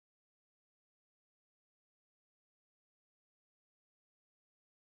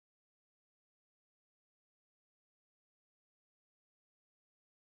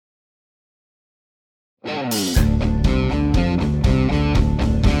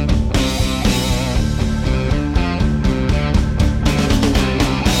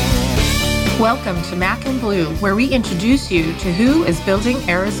Welcome to Mac and Blue, where we introduce you to who is building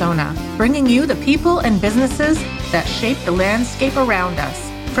Arizona, bringing you the people and businesses that shape the landscape around us.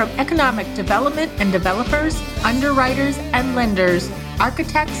 From economic development and developers, underwriters and lenders,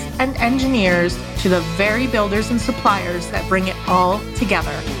 architects and engineers, to the very builders and suppliers that bring it all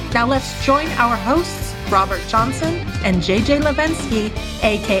together. Now let's join our hosts, Robert Johnson and JJ Levinsky,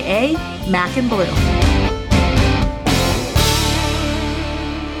 aka Mac and Blue.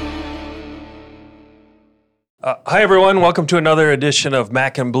 Hi, everyone. Welcome to another edition of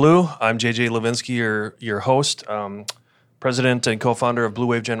Mac and Blue. I'm JJ Levinsky, your host, president and co-founder of Blue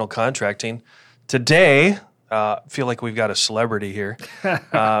Wave General Contracting. Today, I feel like we've got a celebrity here.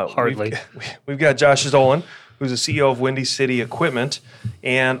 Hardly. We've got Josh Zolin, who's the CEO of Windy City Equipment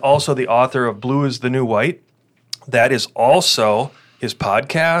and also the author of Blue is the New White. That is also his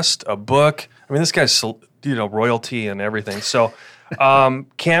podcast, a book. I mean, this guy's, royalty and everything. So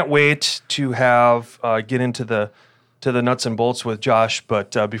can't wait to get into the nuts and bolts with Josh.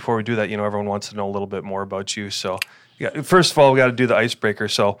 But before we do that, everyone wants to know a little bit more about you. So first of all, we got to do the icebreaker.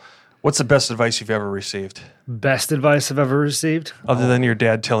 So what's the best advice you've ever received? Best advice I've ever received? Other than your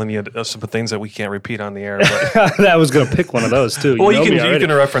dad telling you some things that we can't repeat on the air. But. I was going to pick one of those too. Well, you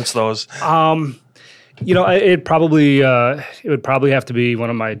can reference those. It would probably have to be one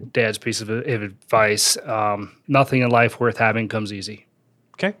of my dad's pieces of advice. Nothing in life worth having comes easy.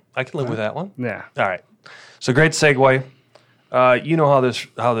 Okay, I can live with that one. Yeah. All right. So great segue. You know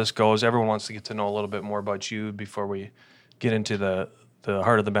how this goes. Everyone wants to get to know a little bit more about you before we get into the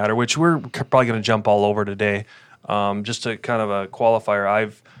heart of the matter, which we're probably going to jump all over today. Just to kind of a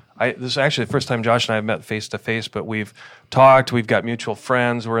qualifier, this is actually the first time Josh and I have met face to face, but we've talked. We've got mutual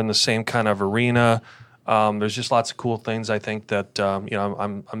friends. We're in the same kind of arena. There's just lots of cool things. I think that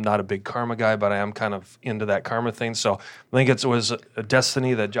I'm not a big karma guy, but I am kind of into that karma thing. So I think it was a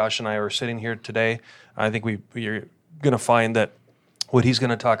destiny that Josh and I are sitting here today. I think you're going to find that what he's going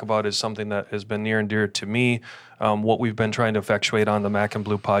to talk about is something that has been near and dear to me. What we've been trying to effectuate on the Mac and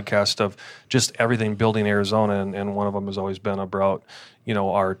Blue podcast of just everything building Arizona, and one of them has always been about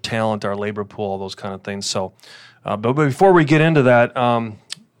our talent, our labor pool, all those kind of things. So, but before we get into that.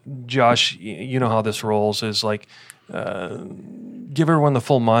 Josh, you know how this rolls is like, give everyone the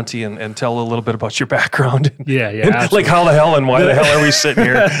full Monty and tell a little bit about your background. Yeah. Like how the hell and why the hell are we sitting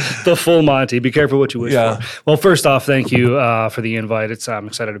here? The full Monty. Be careful what you wish for. Well, first off, thank you for the invite. I'm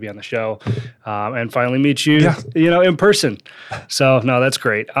excited to be on the show and finally meet you, in person. So, no, that's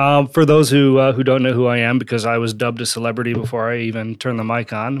great. For those who don't know who I am, because I was dubbed a celebrity before I even turned the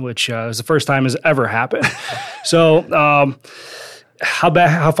mic on, which is the first time has ever happened. So,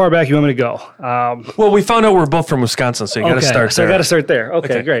 how far back you want me to go? Well, we found out we're both from Wisconsin, so you got to start there. So I got to start there.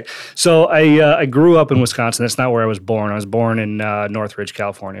 Okay, great. So I grew up in Wisconsin. That's not where I was born. I was born in Northridge,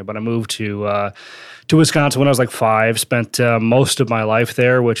 California, but I moved to Wisconsin when I was like 5. Spent most of my life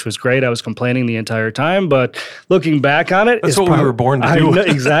there, which was great. I was complaining the entire time, but looking back on it, that's what we were born to do.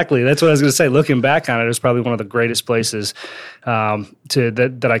 Exactly. That's what I was going to say. Looking back on it, it was probably one of the greatest places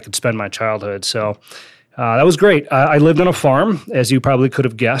that I could spend my childhood. So. That was great. I lived on a farm, as you probably could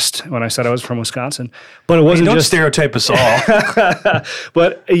have guessed when I said I was from Wisconsin. But it wasn't just stereotype us all.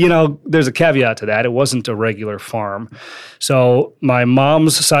 But there's a caveat to that. It wasn't a regular farm. So my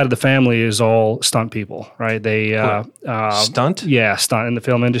mom's side of the family is all stunt people, right? They stunt? Yeah, stunt in the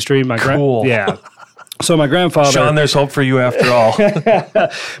film industry. Cool. Yeah. So my grandfather... Sean, there's hope for you after all.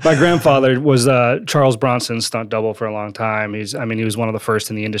 My grandfather was Charles Bronson's stunt double for a long time. He was one of the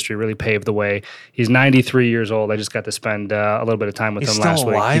first in the industry, really paved the way. He's 93 years old. I just got to spend a little bit of time with him last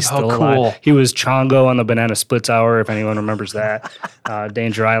week. He's still alive? Cool. He was Chongo on the Banana Splits Hour, if anyone remembers that.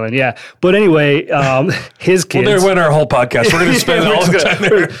 Danger Island, yeah. But anyway, his kids... Well, there went our whole podcast. We're going to spend all the time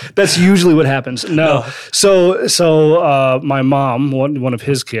there. That's usually what happens. No. So my mom, one of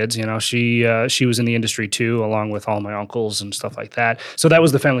his kids, she was in the industry too, along with all my uncles and stuff like that. So that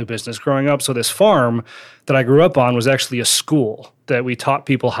was the family business growing up. So this farm that I grew up on was actually a school that we taught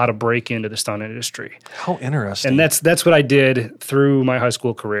people how to break into the stunt industry. How interesting. And that's what I did through my high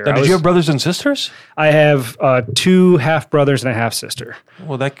school career. Now, did you have brothers and sisters? I have 2 half brothers and a half sister.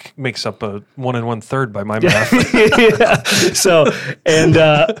 Well, that makes up a 1 1/3 by my math. Yeah. So, and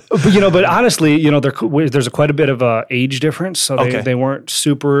but honestly, there's quite a bit of age difference. So they weren't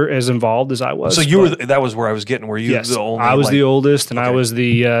super as involved as I was. So that was where I was getting. Were you the only? I was the oldest, and I was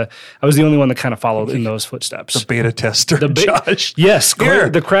the only one that kind of followed in those footsteps. The beta tester, Josh. Yes, Here,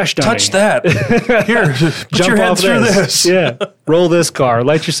 the crash dummy. touch that. Here, put your head through this. Yeah, roll this car,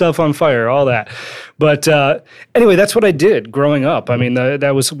 light yourself on fire, all that. But anyway, that's what I did growing up. I mean,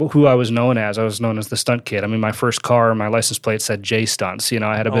 that was who I was known as. I was known as the stunt kid. I mean, my first car, my license plate said J Stunts. You know,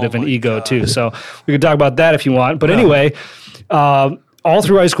 I had a bit of an ego too. So we could talk about that if you want. But anyway, all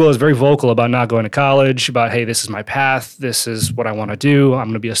through high school, I was very vocal about not going to college, about, hey, this is my path. This is what I want to do. I'm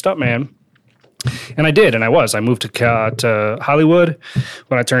going to be a stuntman. And I did, and I was. I moved to Hollywood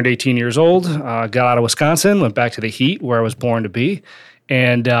when I turned 18 years old, got out of Wisconsin, went back to the heat where I was born to be.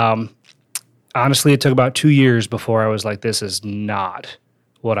 And honestly, it took about 2 years before I was like, this is not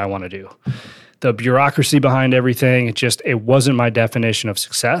what I want to do. The bureaucracy behind everything, it wasn't my definition of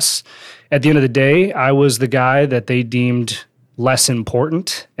success. At the end of the day, I was the guy that they deemed less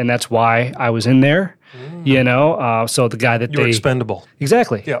important, and that's why I was in there. You know, so the guy that You're expendable.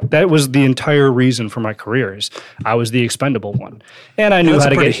 Exactly. Yeah. That was the entire reason for my career is I was the expendable one. And I knew how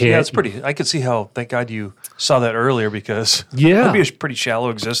to get hit. Yeah, it's pretty. I could see how, thank God you saw that earlier because yeah, it'd be a pretty shallow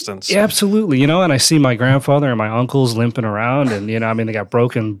existence. Yeah, absolutely. You know, and I see my grandfather and my uncles limping around and, you know, I mean, they got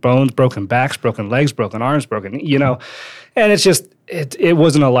broken bones, broken backs, broken legs, broken arms, you know, and it's just, it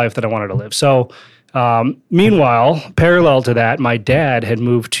wasn't a life that I wanted to live. So, meanwhile, parallel to that, my dad had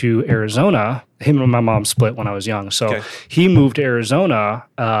moved to Arizona. Him and my mom split when I was young. So he moved to Arizona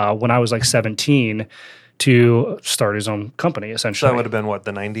when I was like 17 to start his own company, essentially. So that would have been what,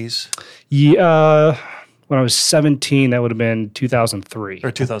 the 90s? Yeah. When I was 17, that would have been 2003.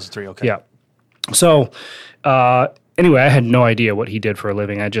 Or 2003, okay. Yeah. So anyway, I had no idea what he did for a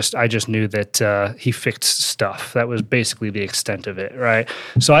living. I just knew that he fixed stuff. That was basically the extent of it, right?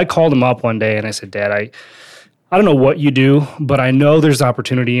 So I called him up one day and I said, Dad, I don't know what you do, but I know there's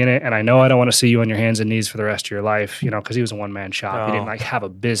opportunity in it, and I know I don't want to see you on your hands and knees for the rest of your life, you know, because he was a one-man shop. Oh. He didn't, like, have a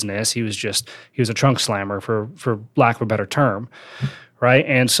business. He was a trunk slammer, for lack of a better term, right?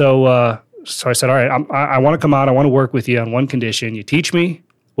 And so I said, all right, I want to come out. I want to work with you on one condition. You teach me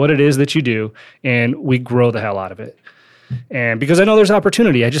what it is that you do, and we grow the hell out of it. And because I know there's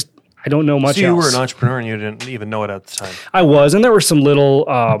opportunity, I don't know much else. So you were an entrepreneur and you didn't even know it at the time. I was, and there were some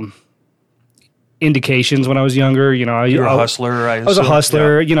little indications when I was younger. You know, you were a hustler. I was a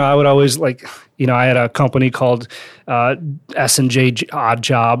hustler. Yeah. You know, I would always I had a company called S&J Odd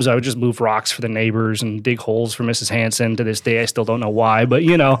Jobs. I would just move rocks for the neighbors and dig holes for Mrs. Hanson. To this day, I still don't know why, but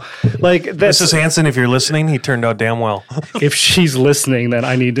you know, like Mrs. Hanson, if you're listening, he turned out damn well. If she's listening, then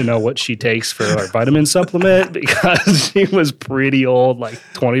I need to know what she takes for our vitamin supplement because she was pretty old, like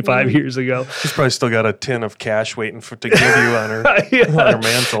 25 years ago. She's probably still got a tin of cash waiting to give you on her on her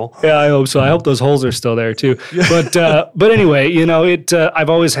mantle. Yeah, I hope so. I hope those holes are still there too. But anyway, you know, I've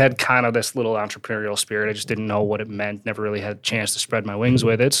always had kind of this little entrepreneurial spirit. I just didn't know what it meant. Never really had a chance to spread my wings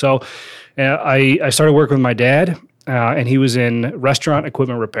with it. So I started working with my dad, and he was in restaurant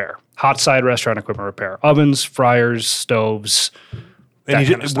equipment repair, hot side restaurant equipment repair, ovens, fryers, stoves. And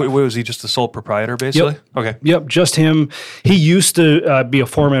was he just the sole proprietor, basically? Yep. Okay. Yep, just him. He used to be a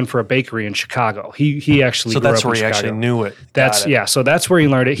foreman for a bakery in Chicago. He actually grew up in Chicago. So that's where he actually knew it. Yeah, so that's where he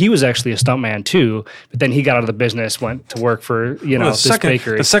learned it. He was actually a stuntman too, but then he got out of the business, went to work for, this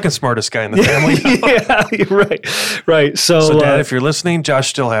bakery. The second smartest guy in the family. Yeah, right. So Dad, if you're listening, Josh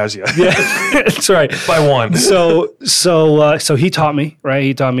still has you. Yeah, that's right. By one. So he taught me, right?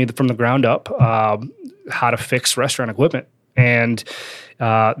 He taught me from the ground up how to fix restaurant equipment. And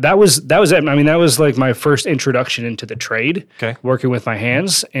that was it. I mean, that was like my first introduction into the trade. Okay, working with my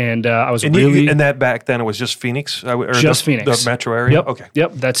hands, and I was and that back then it was just Phoenix, Phoenix, the metro area. Yep. Okay,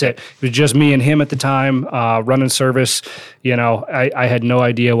 yep, that's it. It was just me and him at the time, running service. You know, I had no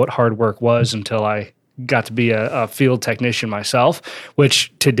idea what hard work was until I got to be a field technician myself,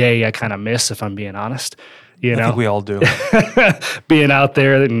 which today I kind of miss, if I'm being honest. I think we all do. Being out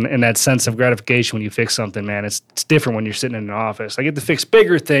there and that sense of gratification when you fix something, man, it's different when you're sitting in an office. I get to fix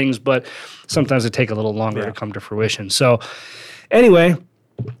bigger things, but sometimes it take a little longer to come to fruition. So anyway,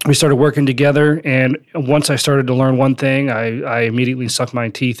 we started working together, and once I started to learn one thing, I immediately sucked my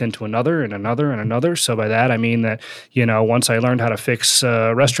teeth into another and another and another. So by that, I mean that, once I learned how to fix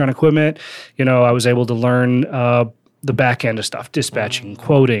restaurant equipment, I was able to learn the back end of stuff, dispatching,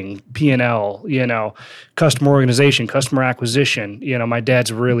 quoting, P&L, customer organization, customer acquisition. My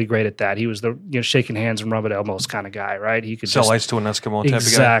dad's really great at that. He was the shaking hands and rubbing elbows kind of guy, right? He could sell ice to an Eskimo type of guy.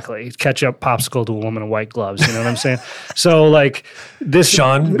 Exactly. Catch up popsicle to a woman in white gloves. You know what I'm saying? So like this.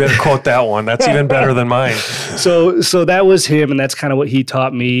 Sean, better quote that one. That's even better than mine. So that was him, and that's kind of what he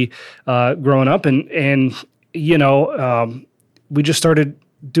taught me growing up. And we just started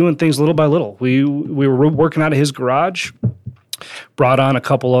doing things little by little. We were working out of his garage, brought on a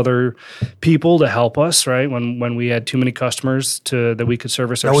couple other people to help us, right? When we had too many customers that we could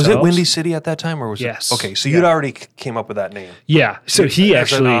service ourselves. Was it Windy City at that time, or was yes. it? Okay, so you'd already came up with that name. Yeah. So he as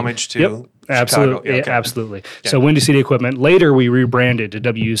actually an homage to yep, absolutely, Chicago. Yeah, okay. absolutely. Yeah. So Windy City Equipment. Later, we rebranded to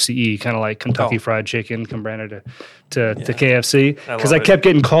WCE, kind of like Kentucky Fried Chicken, branded to KFC, because I kept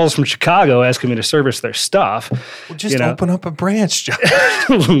getting calls from Chicago asking me to service their stuff. Well, just open up a branch, John.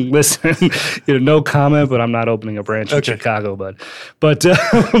 Listen, no comment, but I'm not opening a branch in Chicago, but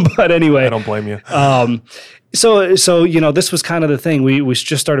anyway, I don't blame you. So this was kind of the thing. We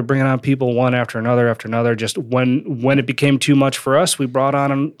just started bringing on people one after another. Just when it became too much for us, we brought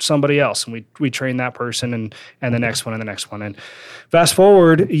on somebody else, and we trained that person and the next one and the next one. And fast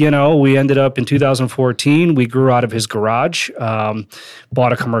forward, we ended up in 2014. We grew out of his garage,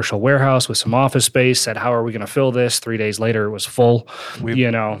 bought a commercial warehouse with some office space. Said, how are we going to fill this? 3 days later, it was full.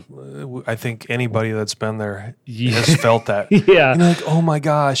 I think anybody that's been there has felt that. Yeah, like, oh my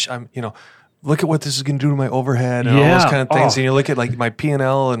gosh, look at what this is going to do to my overhead and all those kind of things. And you look at like my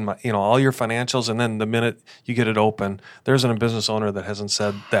P&L and my, all your financials. And then the minute you get it open, there isn't a business owner that hasn't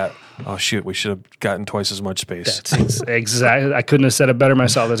said that, oh shoot, we should have gotten twice as much space. That's exactly. I couldn't have said it better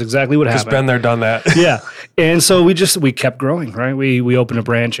myself. That's exactly what happened. Just been there, done that. Yeah. And so we kept growing, right? We opened a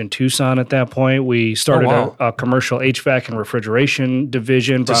branch in Tucson at that point. We started a commercial HVAC and refrigeration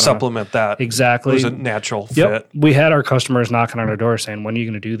division. To supplement that. Exactly. It was a natural fit. We had our customers knocking on our door saying, when are you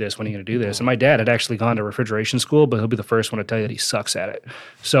going to do this? When are you going to do this? And my dad had actually gone to refrigeration school, but he'll be the first one to tell you that he sucks at it.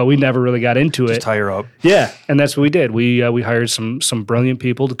 So we never really got into it. Just hire up. Yeah, and that's what we did. We hired some brilliant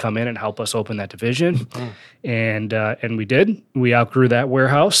people to come in and help us open that division, and we did. We outgrew that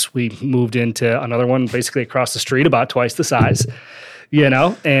warehouse. We moved into another one, basically across the street, about twice the size.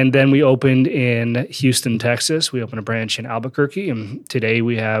 And then we opened in Houston, Texas. We opened a branch in Albuquerque, and today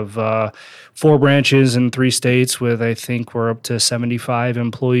we have 4 branches in 3 states with, I think we're up to 75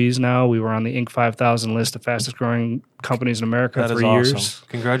 employees now. We were on the Inc. 5000 list of fastest growing companies in America for 3 years. Awesome.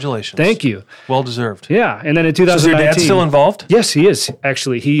 Congratulations. Thank you. Well deserved. Yeah. And then in 2019. Is your dad still involved? Yes, he is.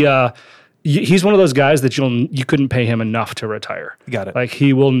 Actually, he's one of those guys that you couldn't pay him enough to retire. Got it. Like,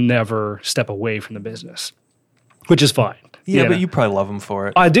 he will never step away from the business, which is fine. Yeah, but you probably love him for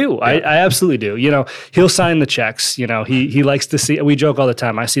it. I do. Yeah. I absolutely do. He'll sign the checks. He likes to see. We joke all the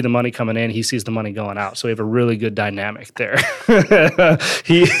time. I see the money coming in. He sees the money going out. So we have a really good dynamic there.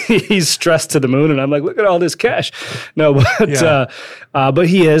 He's stressed to the moon, and I'm like, look at all this cash. No, but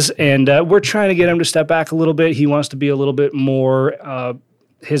he is, and we're trying to get him to step back a little bit. He wants to be a little bit more.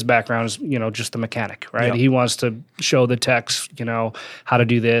 His background is, just the mechanic, right? Yep. He wants to show the techs, how to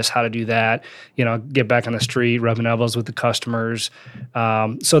do this, how to do that, get back on the street, rubbing elbows with the customers.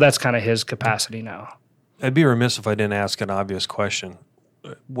 So that's kind of his capacity now. I'd be remiss if I didn't ask an obvious question.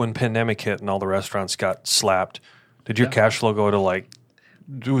 When pandemic hit and all the restaurants got slapped, did your cash flow go to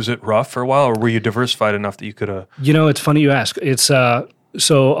was it rough for a while, or were you diversified enough that you could have? It's funny you ask. It's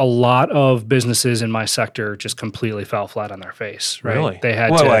So a lot of businesses in my sector just completely fell flat on their face, right? Really? They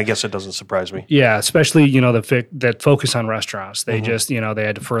had well, I guess it doesn't surprise me. Yeah, especially, that focus on restaurants. They just, they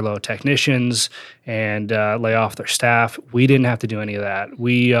had to furlough technicians and lay off their staff. We didn't have to do any of that.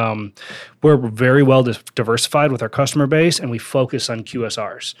 We're very well diversified with our customer base, and we focus on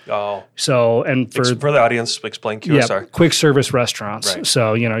QSRs. Oh. So, and for the audience, explain QSR. Yeah, quick service restaurants. Right.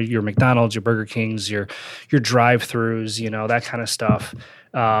 So, your McDonald's, your Burger Kings, your drive-thrus, that kind of stuff.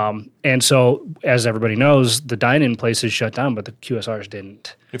 And so, as everybody knows, the dine-in places shut down, but the QSRs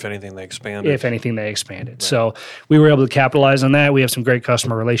didn't. If anything, they expanded. Right. So we were able to capitalize on that. We have some great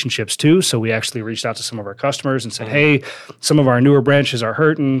customer relationships too. So we actually reached out to some of our customers and said, hey, some of our newer branches are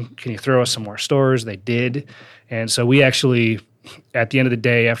hurting. Can you throw us some more stores? They did. And so we actually, at the end of the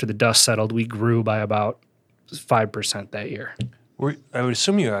day, after the dust settled, we grew by about 5% that year. I would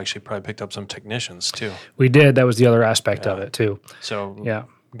assume you actually probably picked up some technicians too. We did. That was the other aspect of it too. So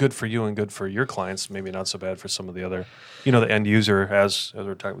good for you and good for your clients. Maybe not so bad for some of the other, the end user as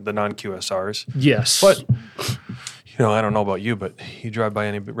we're talking, the non-QSRs. Yes. But, I don't know about you, but you drive by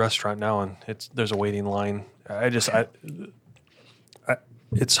any restaurant now and there's a waiting line.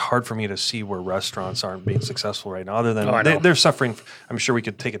 It's hard for me to see where restaurants aren't being successful right now, other than they're suffering. I'm sure we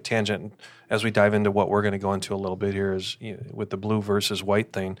could take a tangent as we dive into what we're going to go into a little bit here is with the blue versus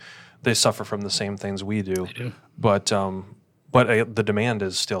white thing. They suffer from the same things we do. They do. But the demand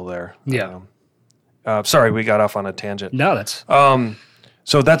is still there. Yeah. Sorry, we got off on a tangent. No, that's...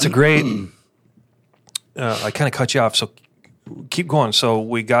 So that's a great... I kind of cut you off, so keep going. So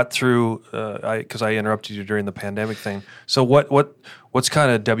we got through, because I interrupted you during the pandemic thing. So what's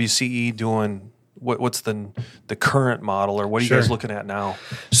kind of WCE doing what's the current model, or what are you guys looking at now?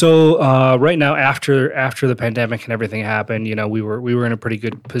 So right now, after the pandemic and everything happened, we were in a pretty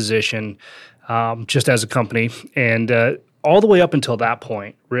good position just as a company, and all the way up until that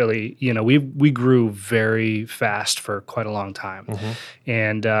point, really, we grew very fast for quite a long time,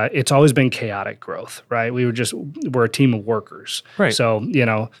 and it's always been chaotic growth, right? We're a team of workers, right? So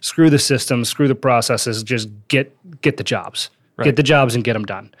screw the systems, screw the processes, just get the jobs, get the jobs, and get them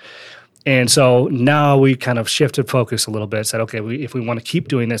done. And so now we kind of shifted focus a little bit. Said, okay, if we want to keep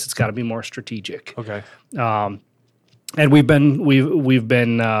doing this, it's got to be more strategic. Okay, and we've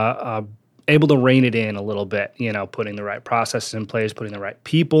been able to rein it in a little bit, putting the right processes in place, putting the right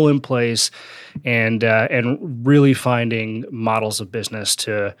people in place, and really finding models of business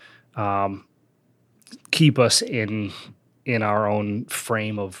to keep us in our own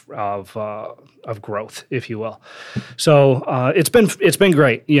frame of growth, if you will. So it's been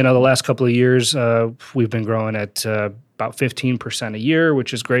great. The last couple of years we've been growing at about 15% a year,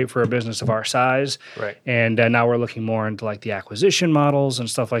 which is great for a business of our size. Right. And now we're looking more into like the acquisition models and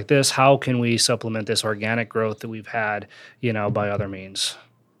stuff like this. How can we supplement this organic growth that we've had, by other means?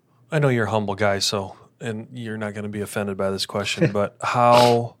 I know you're a humble guy, and you're not going to be offended by this question, but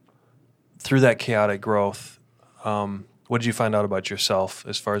how, through that chaotic growth, what did you find out about yourself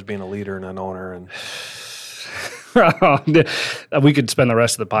as far as being a leader and an owner? And we could spend the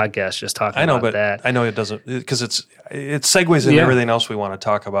rest of the podcast just talking about that. I know it doesn't, because it segues into everything else we want to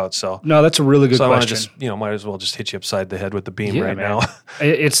talk about. So no, that's a really good question. I want to just, might as well just hit you upside the head with the beam now.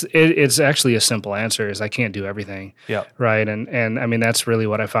 It's actually a simple answer: is I can't do everything. Yeah. Right. And I mean, that's really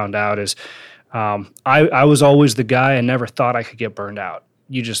what I found out is I was always the guy. I never thought I could get burned out.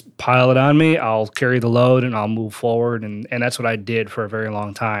 You just pile it on me, I'll carry the load and I'll move forward. And that's what I did for a very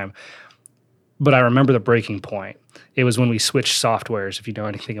long time. But I remember the breaking point. It was when we switched softwares. If you know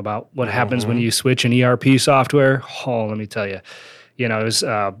anything about what happens when you switch an ERP software, let me tell you. It was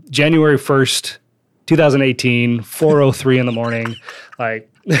January 1st, 2018, 4:03 in the morning.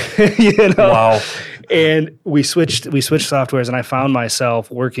 Wow. And we switched softwares, and I found myself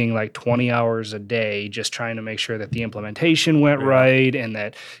working like 20 hours a day just trying to make sure that the implementation went right, and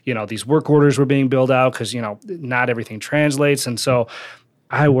that, these work orders were being built out because, not everything translates. And so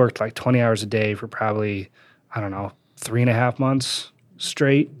I worked like 20 hours a day for probably, 3.5 months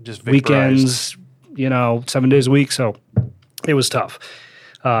straight, just vaporized. Weekends, 7 days a week. So it was tough.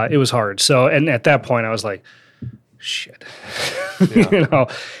 It was hard. So, and at that point I was like, shit,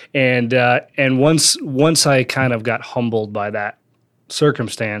 and once I kind of got humbled by that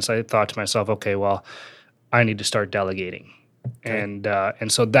circumstance, I thought to myself, okay, well, I need to start delegating. Okay.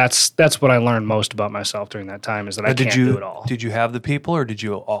 And so that's what I learned most about myself during that time, is that I can't do it all. Did you have the people, or did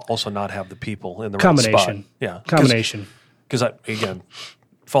you also not have the people in the combination? Right spot? Yeah, combination. Because again,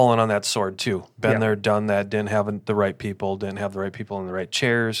 falling on that sword too. Been there, done that. Didn't have the right people. Didn't have the right people in the right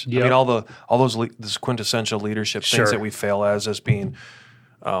chairs. Yep. I mean, all those this quintessential leadership things that we fail as being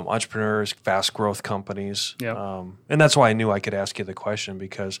entrepreneurs, fast growth companies. Yep. And that's why I knew I could ask you the question,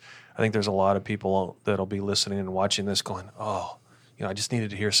 because I think there's a lot of people that'll be listening and watching this going, I just needed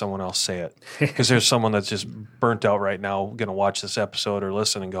to hear someone else say it. Because there's someone that's just burnt out right now going to watch this episode or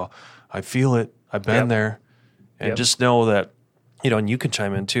listen and go, I feel it. I've been there. And just know that, and you can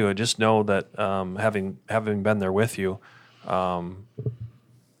chime in too. I just know that having been there with you,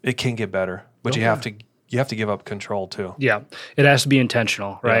 it can get better. But you have to give up control too. Yeah, it has to be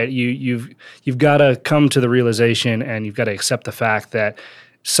intentional, right? Yeah. You've got to come to the realization, and you've got to accept the fact that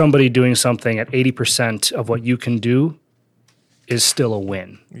somebody doing something at 80% of what you can do is still a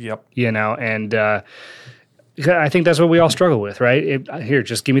win. Yep. And I think that's what we all struggle with, right? Here,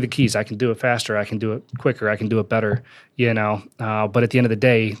 just give me the keys. I can do it faster. I can do it quicker. I can do it better. But at the end of the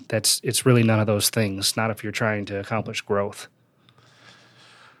day, it's really none of those things. Not if you're trying to accomplish growth.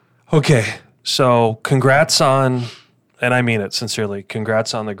 Okay. So congrats on, and I mean it sincerely,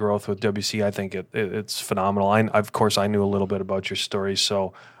 congrats on the growth with WC. I think it's phenomenal. Of course, I knew a little bit about your story,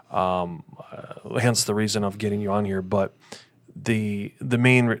 so hence the reason of getting you on here. But not the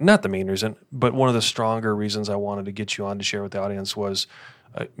main reason, but one of the stronger reasons I wanted to get you on to share with the audience was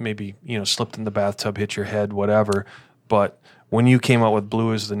maybe, slipped in the bathtub, hit your head, whatever. But when you came out with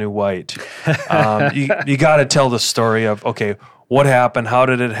blue is the new white, you got to tell the story of, okay, what happened? How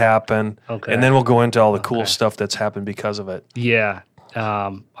did it happen? Okay. And then we'll go into all the cool stuff that's happened because of it. Yeah.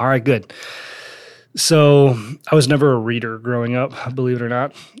 All right, good. So I was never a reader growing up, believe it or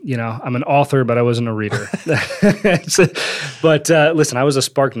not. I'm an author, but I wasn't a reader. But listen, I was a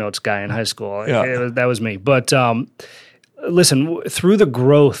SparkNotes guy in high school. Yeah. That was me. But listen, through the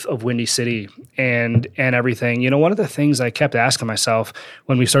growth of Windy City and everything, one of the things I kept asking myself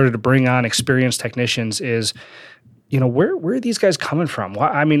when we started to bring on experienced technicians is, where are these guys coming from?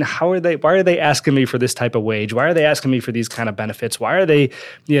 Why are they asking me for this type of wage? Why are they asking me for these kind of benefits? Why are they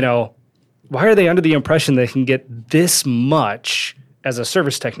under the impression they can get this much as a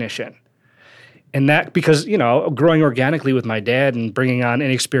service technician? And that because, growing organically with my dad and bringing on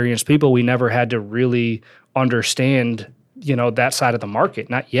inexperienced people, we never had to really understand, that side of the market.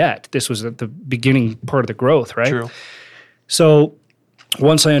 Not yet. This was at the beginning part of the growth, right? True. So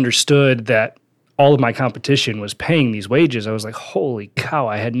once I understood that all of my competition was paying these wages, I was like, holy cow,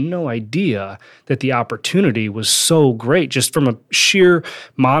 I had no idea that the opportunity was so great just from a sheer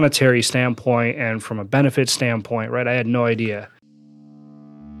monetary standpoint and from a benefit standpoint, right? I had no idea.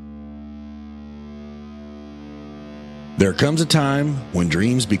 There comes a time when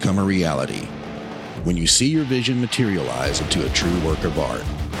dreams become a reality, when you see your vision materialize into a true work of art.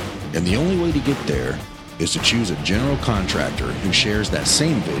 And the only way to get there is to choose a general contractor who shares that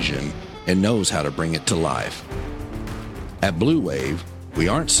same vision and knows how to bring it to life. At Blue Wave, we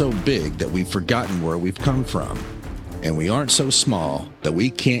aren't so big that we've forgotten where we've come from, and we aren't so small that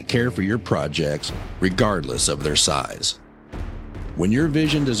we can't care for your projects regardless of their size. When your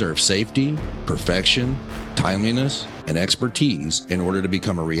vision deserves safety, perfection, timeliness, and expertise in order to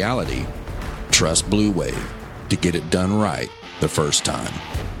become a reality, trust Blue Wave to get it done right the first time.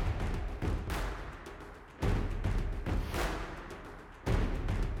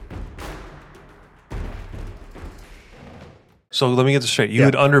 So let me get this straight. You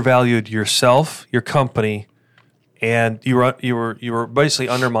had undervalued yourself, your company, and you were basically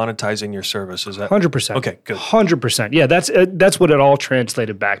under monetizing your service. Is that 100%? Okay, good. 100%. Yeah, that's what it all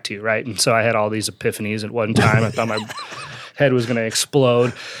translated back to, right? And so I had all these epiphanies at one time. I thought my head was going to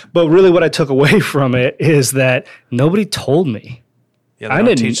explode. But really, what I took away from it is that nobody told me. Yeah, I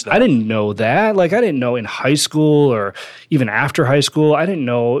didn't know that. Like, I didn't know in high school or even after high school. I didn't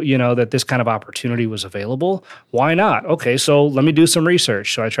know, that this kind of opportunity was available. Why not? Okay, so let me do some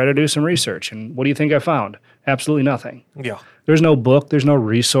research. So I try to do some research. And what do you think I found? Absolutely nothing. Yeah. There's no book. There's no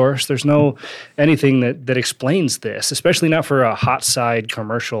resource. There's no anything that explains this, especially not for a hot side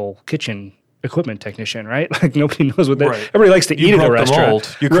commercial kitchen equipment technician, right? Like, nobody knows what that. Right. Everybody likes to eat at a restaurant.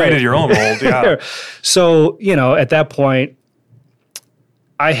 Mold. You created your own mold. Yeah. So, at that point,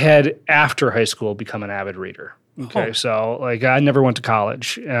 I had, after high school, become an avid reader. Okay, so I never went to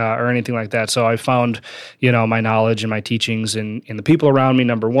college or anything like that. So I found, my knowledge and my teachings in the people around me,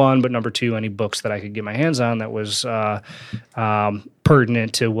 number one, but number two, any books that I could get my hands on that was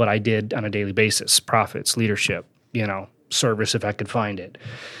pertinent to what I did on a daily basis, profits, leadership, service if I could find it.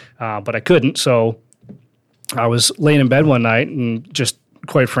 But I couldn't, so I was laying in bed one night and just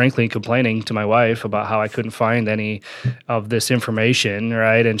quite frankly complaining to my wife about how I couldn't find any of this information,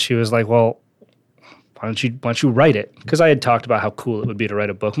 right? And she was like, well, why don't you write it? Because I had talked about how cool it would be to write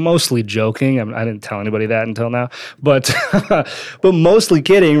a book, mostly joking. I didn't tell anybody that until now, but but mostly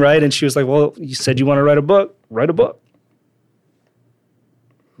kidding, right? And she was like, well, you said you want to write a book. Write a book.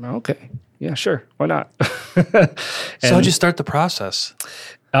 Okay. Yeah, sure. Why not? So how'd you start the process?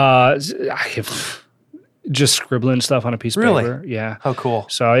 Just scribbling stuff on a piece of paper. Yeah. How cool.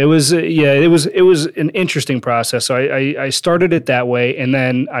 So it was an interesting process. So I started it that way, and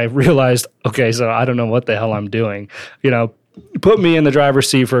then I realized, okay, so I don't know what the hell I'm doing. Put me in the driver's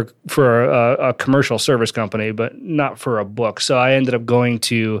seat for a commercial service company, but not for a book. So I ended up going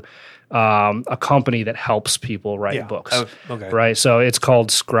to a company that helps people write books. Okay. Right. So it's called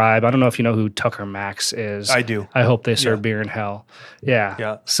Scribe. I don't know if you know who Tucker Max is. I do. I hope they serve beer in hell. Yeah.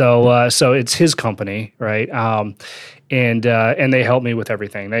 Yeah. So it's his company, right? And they helped me with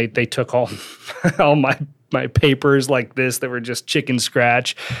everything. They took all my papers like this that were just chicken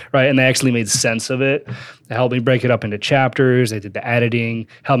scratch, right? And they actually made sense of it. They helped me break it up into chapters. They did the editing,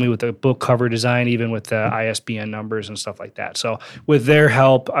 helped me with the book cover design, even with the ISBN numbers and stuff like that. So with their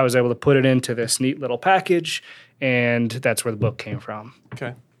help, I was able to put it into this neat little package, and that's where the book came from.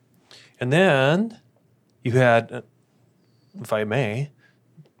 Okay. And then you had, if I may,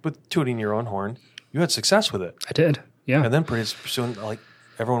 with tooting your own horn, you had success with it. I did, yeah. And then pretty soon,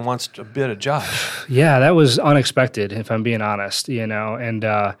 everyone wants a bit of Josh. Yeah, that was unexpected, if I'm being honest, And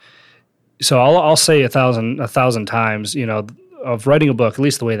so I'll say a thousand times, of writing a book, at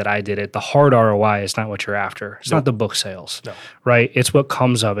least the way that I did it, the hard ROI is not what you're after. It's not the book sales, right? It's what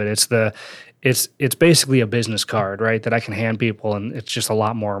comes of it. It's basically a business card, right, that I can hand people, and it's just a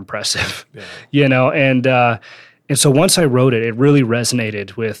lot more impressive, And so once I wrote it, it really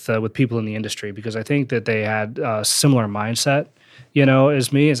resonated with people in the industry because I think that they had a similar mindset,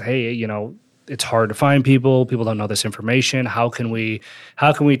 as me, as, hey, it's hard to find people. People don't know this information. How can we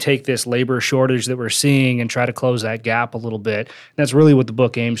take this labor shortage that we're seeing and try to close that gap a little bit? And that's really what the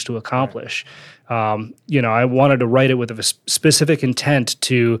book aims to accomplish. I wanted to write it with a specific intent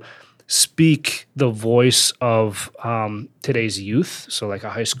to speak the voice of today's youth, so like a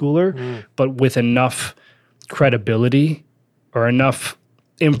high schooler, but with enough credibility or enough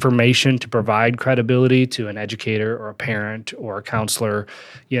information to provide credibility to an educator or a parent or a counselor,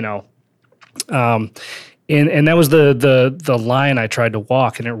 and that was the line I tried to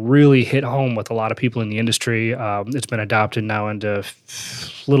walk, and it really hit home with a lot of people in the industry. It's been adopted now into a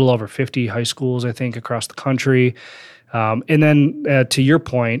little over 50 high schools, I think, across the country. And then to your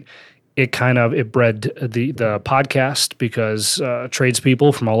point, it bred the podcast because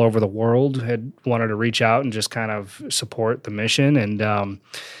tradespeople from all over the world had wanted to reach out and just kind of support the mission. And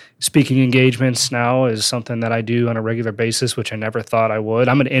speaking engagements now is something that I do on a regular basis, which I never thought I would.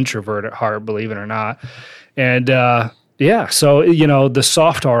 I'm an introvert at heart, believe it or not. And so the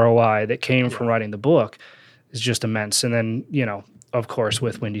soft ROI that came from writing the book is just immense. And then, of course,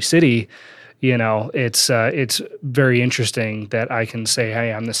 with Windy City, it's very interesting that I can say,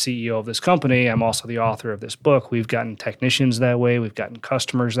 hey, I'm the CEO of this company. I'm also the author of this book. We've gotten technicians that way. We've gotten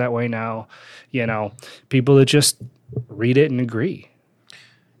customers that way now, people that just read it and agree.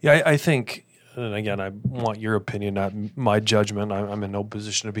 Yeah, I think, and again, I want your opinion, not my judgment. I'm in no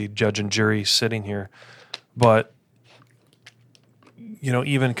position to be judge and jury sitting here. But,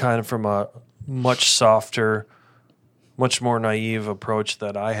 even kind of from a much softer, much more naive approach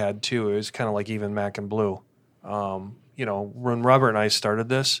that I had too. It was kind of like even Mac and Blue. When Robert and I started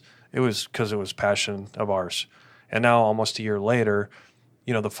this, it was because it was passion of ours. And now almost a year later,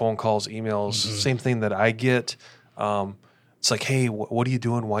 the phone calls, emails, same thing that I get. It's like, hey, what are you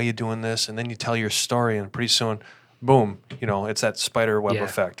doing? Why are you doing this? And then you tell your story, and pretty soon, boom, it's that spider web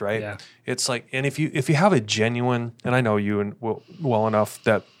effect, right? Yeah. It's like, and if you have a genuine, and I know you well enough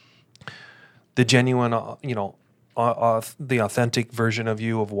that the genuine, the authentic version of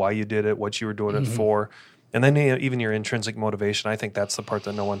you of why you did it, what you were doing it for, and then even your intrinsic motivation. I think that's the part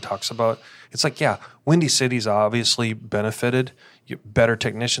that no one talks about. It's like, yeah, Windy City's obviously benefited. Better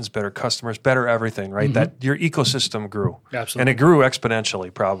technicians, better customers, better everything, right? That your ecosystem grew. Absolutely. And it grew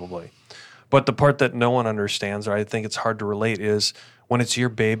exponentially, probably. But the part that no one understands, or I think it's hard to relate, is when it's your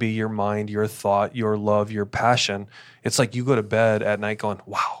baby, your mind, your thought, your love, your passion. It's like you go to bed at night going,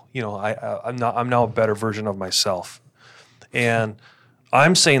 wow, I'm now a better version of myself. And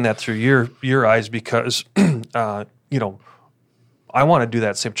I'm saying that through your eyes because, I want to do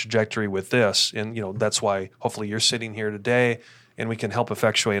that same trajectory with this. And, that's why hopefully you're sitting here today and we can help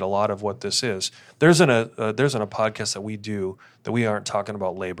effectuate a lot of what this is. There's a podcast that we do that we aren't talking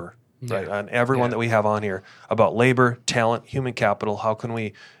about labor, right? And everyone that we have on here about labor, talent, human capital, how can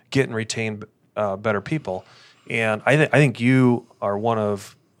we get and retain better people? And I think you are one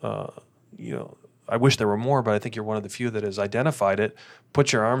of, I wish there were more, but I think you're one of the few that has identified it,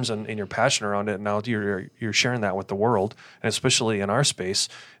 put your arms and your passion around it, and now you're sharing that with the world, and especially in our space.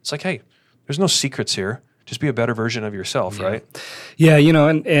 It's like, hey, there's no secrets here. Just be a better version of yourself, right? Yeah,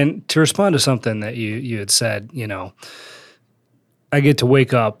 and to respond to something that you had said, I get to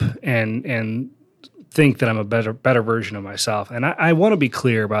wake up and think that I'm a better version of myself. And I want to be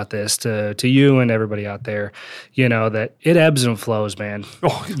clear about this to you and everybody out there, that it ebbs and flows, man.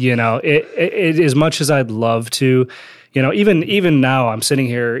 Oh. It as much as I'd love to, even now I'm sitting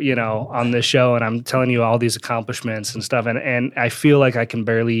here, on this show and I'm telling you all these accomplishments and stuff. And I feel like I can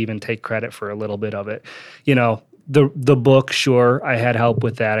barely even take credit for a little bit of it. The book, sure, I had help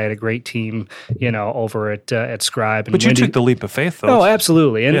with that. I had a great team, over at Scribe. And but you took the leap of faith, though. Oh,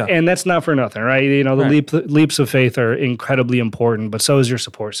 absolutely, and that's not for nothing, right? The leaps of faith are incredibly important, but so is your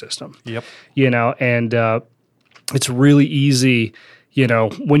support system. Yep. And it's really easy,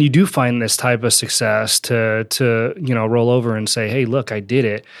 when you do find this type of success to roll over and say, hey, look, I did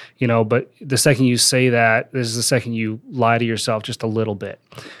it, but the second you say that, this is the second you lie to yourself just a little bit.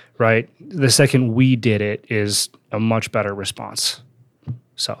 Right? The second we did it is a much better response.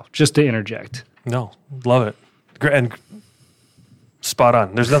 So just to interject. No, love it. And spot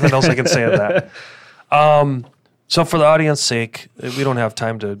on. There's nothing else I can say to that. So for the audience's sake, we don't have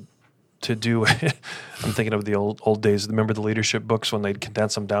time to do I'm thinking of the old days. Remember the leadership books when they'd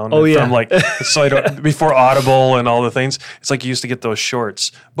condense them down? Oh, yeah. From before Audible and all the things. It's like you used to get those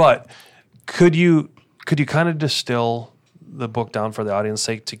shorts. But could you kind of distill the book down for the audience's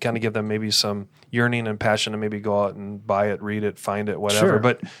sake to kind of give them maybe some yearning and passion to maybe go out and buy it, read it, find it, whatever. Sure.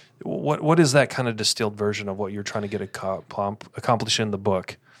 But what is that kind of distilled version of what you're trying to get accomplished in the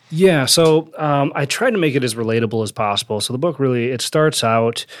book? Yeah, so I tried to make it as relatable as possible. So the book really, it starts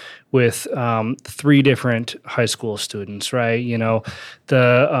out with 3 different high school students, right?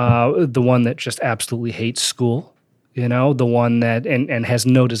 The one that just absolutely hates school, the one that and has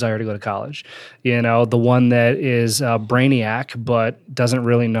no desire to go to college, the one that is a brainiac but doesn't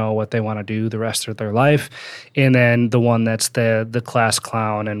really know what they want to do the rest of their life, and then the one that's the class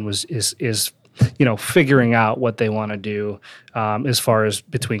clown and is figuring out what they want to do as far as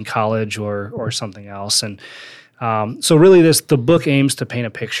between college or something else. And so really the book aims to paint a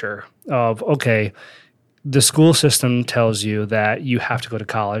picture of, okay, the school system tells you that you have to go to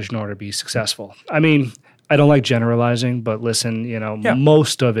college in order to be successful. I mean, I don't like generalizing, but listen,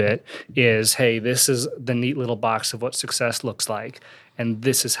 most of it is, hey, this is the neat little box of what success looks like, and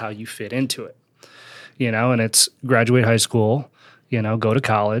this is how you fit into it. And it's graduate high school, go to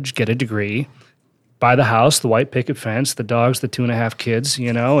college, get a degree, buy the house, the white picket fence, the dogs, the 2.5 kids,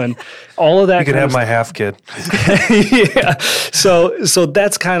 and all of that. You could have my half kid. Yeah. So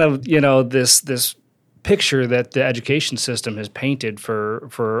that's kind of, this picture that the education system has painted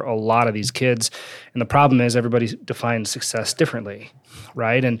for a lot of these kids. And the problem is everybody defines success differently,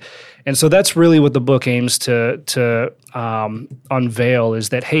 right? And so that's really what the book aims to unveil is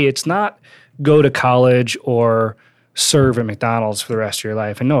that, hey, it's not go to college or serve at McDonald's for the rest of your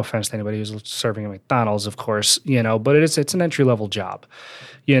life. And no offense to anybody who's serving at McDonald's, of course, but it's an entry-level job,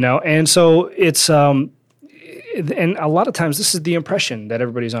 And so it's and a lot of times this is the impression that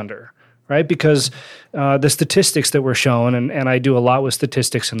everybody's under, right? Because the statistics that we're showing, and I do a lot with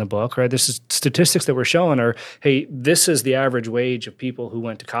statistics in the book, right? This is statistics that we're showing are, hey, this is the average wage of people who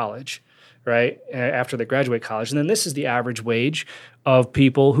went to college, right, after they graduate college. And then this is the average wage of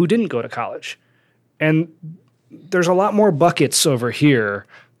people who didn't go to college. And there's a lot more buckets over here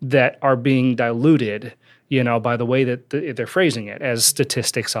that are being diluted, by the way that they're phrasing it, as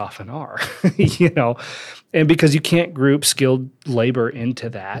statistics often are, and because you can't group skilled labor into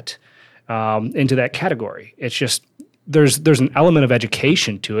that category. It's just there's an element of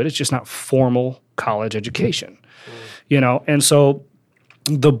education to it. It's just not formal college education, and so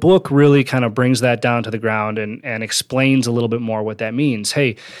the book really kind of brings that down to the ground and explains a little bit more what that means.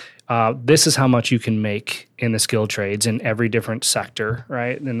 Hey, this is how much you can make in the skilled trades in every different sector,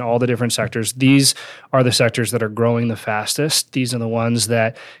 right? In all the different sectors. These are the sectors that are growing the fastest. These are the ones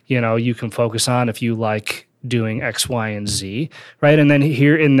that, you can focus on if you like doing X, Y, and Z, right? And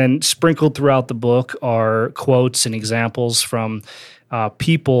then sprinkled throughout the book are quotes and examples from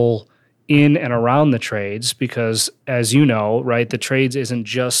people in and around the trades, because as you know, right, the trades isn't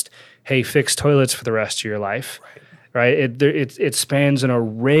just, hey, fix toilets for the rest of your life. Right, it spans an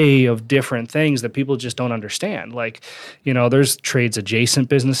array of different things that people just don't understand. Like, there's trades adjacent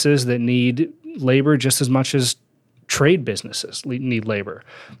businesses that need labor just as much as trade businesses need labor.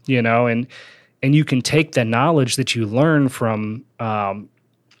 And you can take the knowledge that you learn from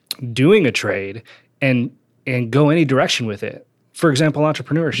doing a trade and go any direction with it. For example,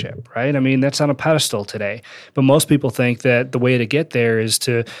 entrepreneurship, right? I mean, that's on a pedestal today. But most people think that the way to get there is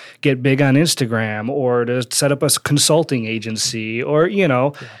to get big on Instagram or to set up a consulting agency or,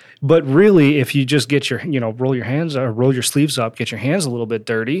 But really, if you just get your, roll your sleeves up, get your hands a little bit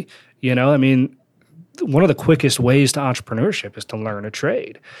dirty, I mean, one of the quickest ways to entrepreneurship is to learn a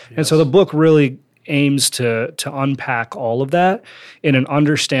trade. Yes. And so the book really aims to unpack all of that in an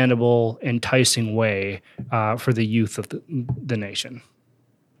understandable, enticing way for the youth of the nation.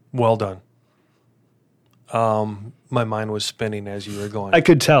 Well done. My mind was spinning as you were going. I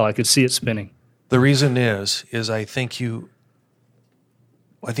could tell. I could see it spinning. The reason is I think you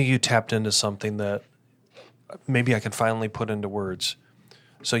tapped into something that maybe I can finally put into words.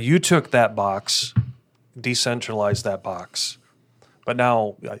 So you took that box, decentralized that box. But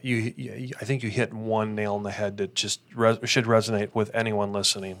now I think you hit one nail on the head that just should resonate with anyone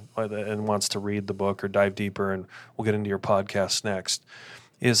listening and wants to read the book or dive deeper, and we'll get into your podcast next,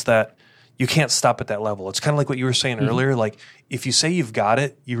 is that you can't stop at that level. It's kind of like what you were saying earlier. Like, if you say you've got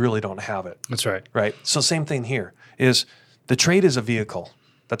it, you really don't have it. That's right. Right? So same thing here is the trade is a vehicle.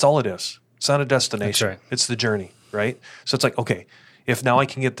 That's all it is. It's not a destination. That's right. It's the journey, right? So it's like, okay, if now I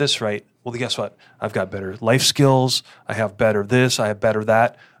can get this right, well, guess what? I've got better life skills. I have better this. I have better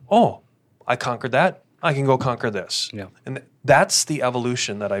that. Oh, I conquered that. I can go conquer this. Yeah. And that's the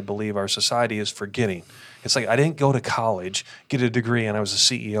evolution that I believe our society is forgetting. It's like I didn't go to college, get a degree, and I was a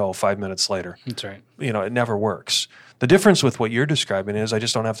CEO 5 minutes later. That's right. It never works. The difference with what you're describing is I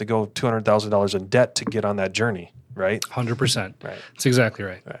just don't have to go $200,000 in debt to get on that journey, right? 100%. Right. That's exactly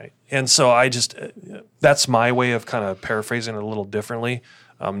right. Right. And so that's my way of kind of paraphrasing it a little differently,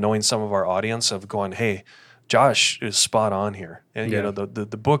 knowing some of our audience of going, hey, Josh is spot on here. And, you know,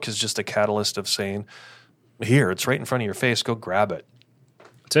 the book is just a catalyst of saying, here, it's right in front of your face. Go grab it.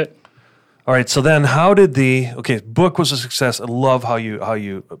 That's it. All right. So then how did book was a success. I love how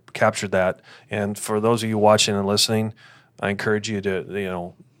you captured that. And for those of you watching and listening, I encourage you to, you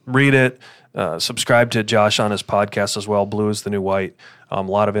know, read it, subscribe to Josh on his podcast as well. Blue is the New White. A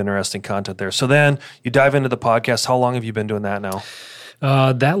lot of interesting content there. So then you dive into the podcast. How long have you been doing that now?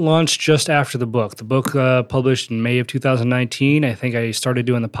 That launched just after the book. The book published in May of 2019. I think I started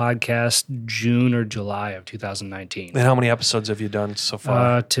doing the podcast June or July of 2019. And how many episodes have you done so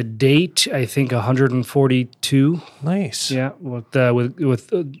far? To date, I think 142. Nice. Yeah, with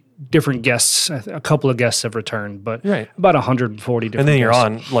different guests. A couple of guests have returned, but about 140 different. And then you're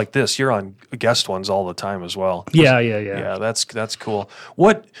guests. on like this. You're on guest ones all the time as well. Yeah. Yeah, that's cool.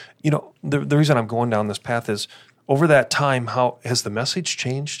 What, you know, the reason I'm going down this path is, over that time, how has the message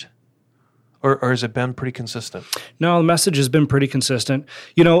changed, or has it been pretty consistent? No, the message has been pretty consistent.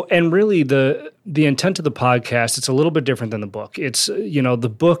 You know, and really the intent of the podcast, it's a little bit different than the book. It's, you know, the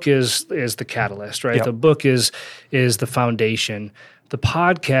book is the catalyst, right? Yep. The book is the foundation. The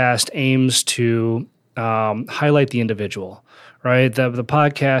podcast aims to highlight the individual. Right? The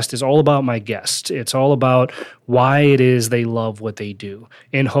podcast is all about my guests. It's all about why it is they love what they do,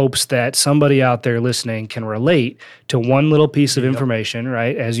 in hopes that somebody out there listening can relate to one little piece of information,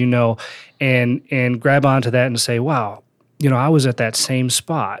 right? As you know, and grab onto that and say, wow, you know, I was at that same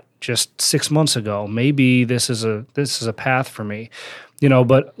spot just 6 months ago. Maybe this is a path for me. You know,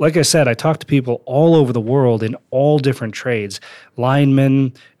 but like I said, I talk to people all over the world in all different trades: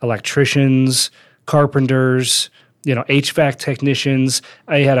 linemen, electricians, carpenters, you know, HVAC technicians.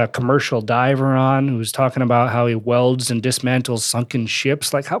 I had a commercial diver on who was talking about how he welds and dismantles sunken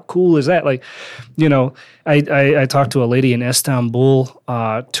ships. Like, how cool is that? Like, you know, I talked to a lady in Istanbul,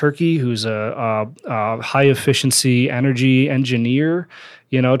 Turkey, who's a high efficiency energy engineer,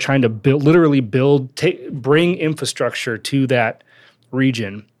 you know, trying to bring infrastructure to that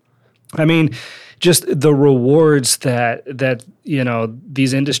region. I mean, just the rewards that you know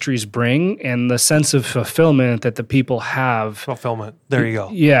these industries bring, and the sense of fulfillment that the people have. Fulfillment. There you go.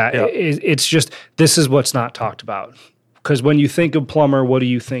 Yeah. It's just, this is what's not talked about. Because when you think of plumber, what do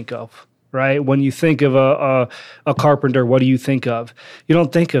you think of? Right? When you think of a carpenter, what do you think of? You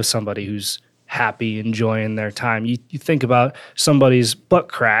don't think of somebody who's happy, enjoying their time. You think about somebody's butt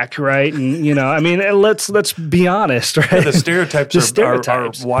crack, right? And, you know, I mean, let's be honest, right? Yeah, the stereotypes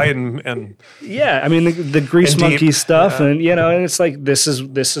are wide and yeah, I mean, the grease monkey stuff, and, you know, and it's like, this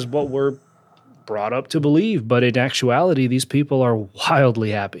is what we're brought up to believe, but in actuality, these people are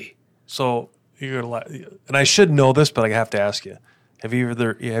wildly happy. So and I should know this, but I have to ask you: Have you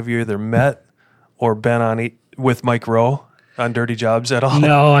either met or been on with Mike Rowe on Dirty Jobs at all?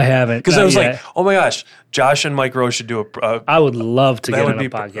 No, I haven't. Because I was like, oh my gosh, Josh and Mike Rowe should do a I would love to get on a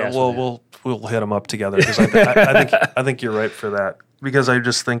podcast. We'll hit them up together, because I think you're right for that. Because I'm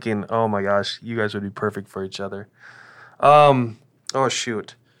just thinking, oh my gosh, you guys would be perfect for each other. Oh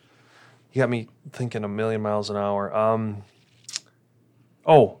shoot, you got me thinking a million miles an hour.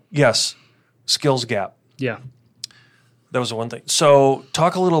 Oh yes, skills gap. Yeah. That was the one thing. So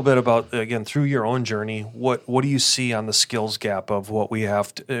talk a little bit about, again, through your own journey, what do you see on the skills gap of what we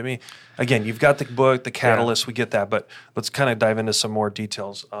have to, I mean, again, you've got the book, the catalyst, we get that, but let's kind of dive into some more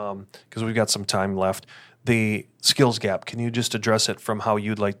details because we've got some time left. The skills gap, can you just address it from how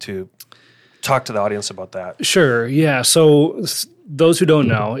you'd like to talk to the audience about that? Sure, yeah. So those who don't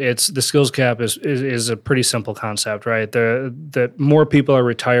know, it's the skills gap is a pretty simple concept, right? That more people are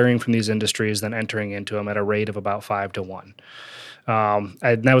retiring from these industries than entering into them at a rate of about 5 to 1.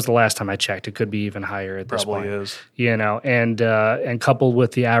 And that was the last time I checked. It could be even higher at this point. Probably is. You know, and coupled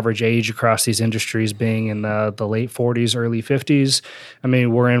with the average age across these industries being in the late 40s, early 50s, I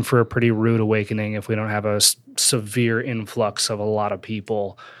mean, we're in for a pretty rude awakening if we don't have a severe influx of a lot of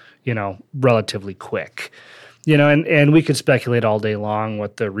people, you know, relatively quick. You know, and we could speculate all day long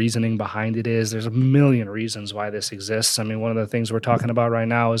what the reasoning behind it is. There's a million reasons why this exists. I mean, one of the things we're talking about right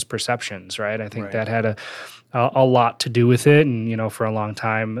now is perceptions, right? I think that had a lot to do with it. And, you know, for a long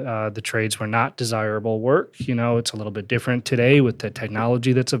time, the trades were not desirable work. You know, it's a little bit different today with the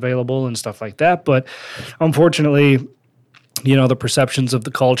technology that's available and stuff like that. But unfortunately, you know, the perceptions of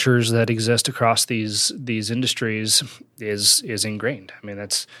the cultures that exist across these industries is ingrained. I mean,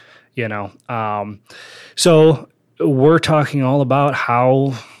 that's, you know, so we're talking all about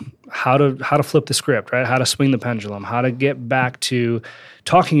how to flip the script, right? How to swing the pendulum, how to get back to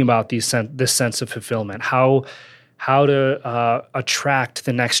talking about this sense of fulfillment, how to attract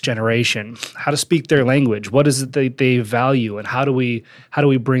the next generation, how to speak their language, what is it that they value, and how do we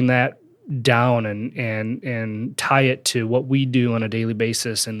bring that down and tie it to what we do on a daily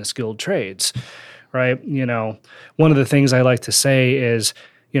basis in the skilled trades, right? One of the things I like to say is,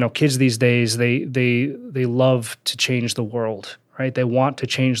 kids these days, they love to change the world, right? They want to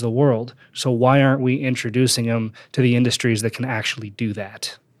change the world. So why aren't we introducing them to the industries that can actually do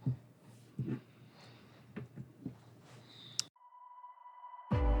that?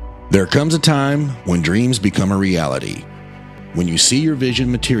 There comes a time when dreams become a reality, when you see your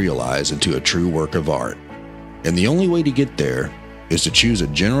vision materialize into a true work of art. And the only way to get there is to choose a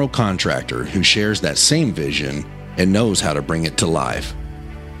general contractor who shares that same vision and knows how to bring it to life.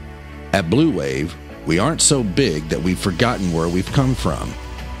 At Blue Wave, we aren't so big that we've forgotten where we've come from,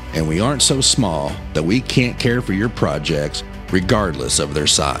 and we aren't so small that we can't care for your projects regardless of their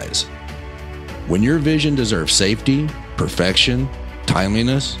size. When your vision deserves safety, perfection,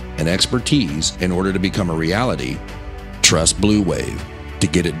 timeliness, and expertise in order to become a reality, trust Blue Wave to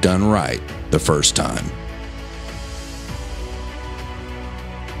get it done right the first time.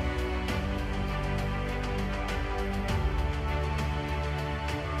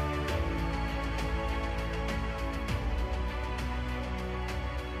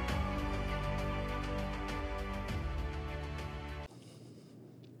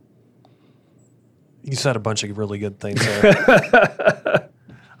 You said a bunch of really good things there.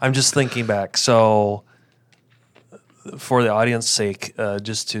 I'm just thinking back. So, for the audience's sake,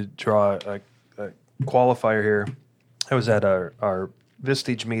 just to draw a qualifier here, I was at our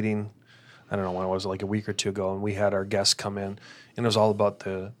Vistage meeting, I don't know when it was, like a week or two ago, and we had our guests come in, and it was all about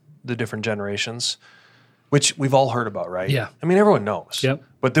the different generations, which we've all heard about, right? Yeah. I mean, everyone knows. Yep.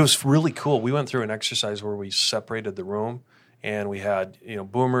 But it was really cool. We went through an exercise where we separated the room, and we had,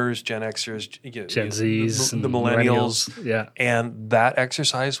 boomers, Gen Xers, Gen Zs, the millennials. Yeah. And that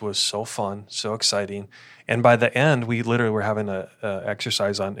exercise was so fun, so exciting. And by the end, we literally were having a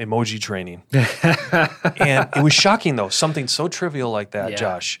exercise on emoji training. And it was shocking, though, something so trivial like that,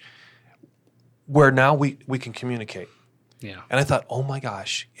 Josh, where now we can communicate. Yeah. And I thought, oh my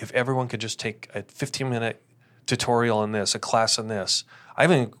gosh, if everyone could just take a 15-minute tutorial on this, a class on this. I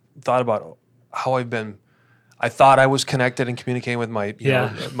haven't thought about how I thought I was connected and communicating with my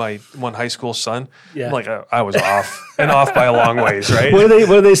my one high school son. Yeah. I'm like, I was off and off by a long ways, right? What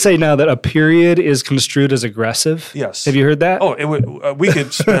do they say now, that a period is construed as aggressive? Yes. Have you heard that? Oh, we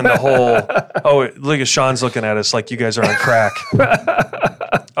could spend a whole. Look at Sean's looking at us like you guys are on crack.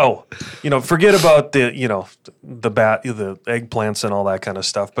 Forget about the eggplants and all that kind of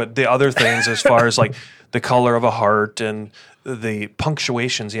stuff. But the other things, as far as like the color of a heart and the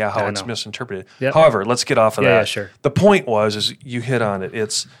punctuations, how it's misinterpreted. Yep. However, let's get off of that. Yeah, sure. The point is you hit on it.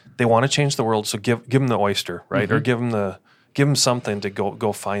 It's they want to change the world, so give them the oyster, right? Mm-hmm. Or give them something to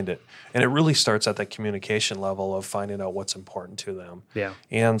go find it. And it really starts at that communication level of finding out what's important to them. Yeah.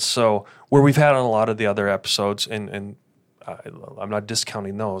 And so where we've had on a lot of the other episodes, and I'm not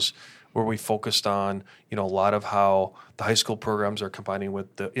discounting those, where we focused on, a lot of how the high school programs are combining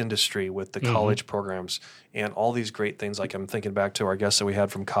with the industry, with the college programs, and all these great things. Like I'm thinking back to our guests that we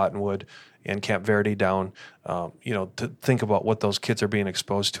had from Cottonwood and Camp Verde down, to think about what those kids are being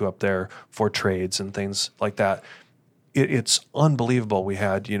exposed to up there for trades and things like that. It's unbelievable. We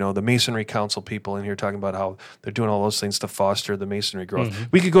had, the Masonry Council people in here talking about how they're doing all those things to foster the masonry growth. Mm-hmm.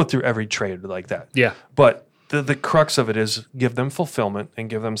 We could go through every trade like that. Yeah. But the crux of it is give them fulfillment and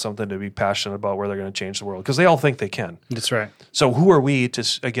give them something to be passionate about where they're going to change the world, because they all think they can. That's right. So who are we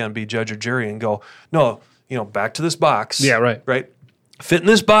to, again, be judge or jury and go, no, back to this box. Yeah, right. Right? Fit in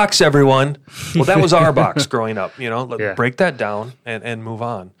this box, everyone. Well, that was our box growing up. Break that down and move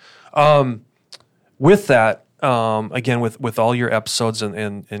on. With that, again, with all your episodes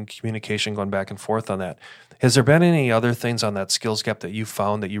and communication going back and forth on that, has there been any other things on that skills gap that you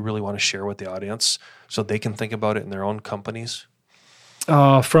found that you really want to share with the audience so they can think about it in their own companies?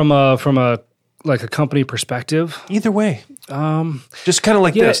 From a like a company perspective? Either way. Just kind of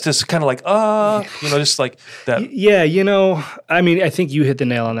like this. Just kind of like, just like that. Yeah, I mean, I think you hit the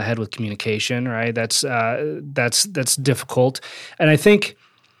nail on the head with communication, right? That's difficult. And I think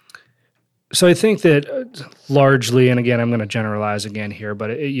that largely, and again, I'm going to generalize again here, but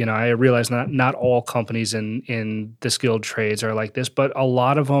I realize not all companies in the skilled trades are like this, but a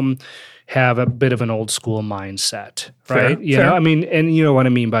lot of them have a bit of an old school mindset, right? Fair. I mean, and you know what I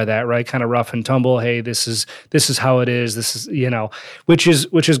mean by that, right? Kind of rough and tumble. Hey, this is how it is. This is, which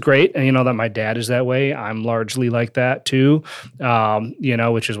is great. And that my dad is that way. I'm largely like that too.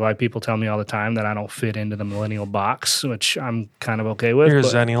 Which is why people tell me all the time that I don't fit into the millennial box, which I'm kind of okay with. You're a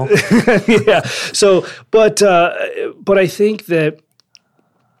zennial. Yeah. So, but I think that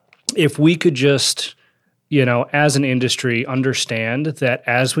if we could just as an industry, understand that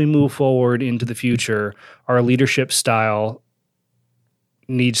as we move forward into the future, our leadership style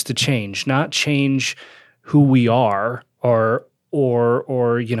needs to change, not change who we are or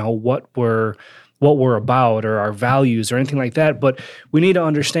what we're about or our values or anything like that. But we need to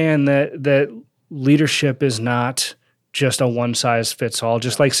understand that leadership is not just a one size fits all,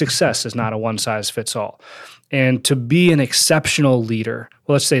 just like success is not a one size fits all. And to be an exceptional leader,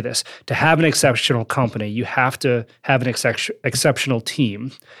 well, let's say this, to have an exceptional company, you have to have an exceptional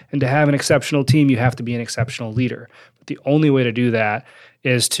team. And to have an exceptional team, you have to be an exceptional leader. But the only way to do that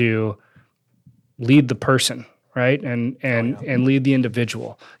is to lead the person, right? And lead the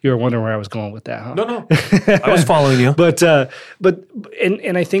individual. You were wondering where I was going with that, huh? No. I was following you. But I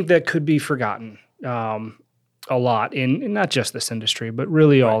think that could be forgotten a lot in not just this industry, but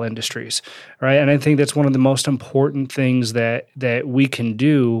really all industries, right? And I think that's one of the most important things that we can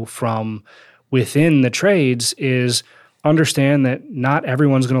do from within the trades is understand that not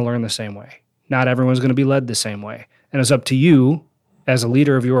everyone's going to learn the same way. Not everyone's going to be led the same way. And it's up to you as a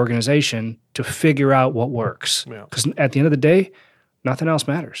leader of your organization to figure out what works. Because at the end of the day, nothing else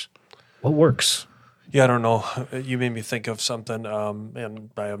matters. What works? Yeah, I don't know. You made me think of something, and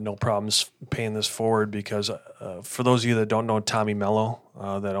I have no problems paying this forward because for those of you that don't know Tommy Mello,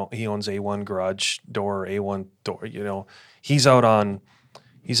 he owns A1 Garage Door, A1 Door. He's out on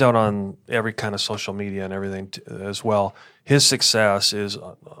every kind of social media and everything as well. His success is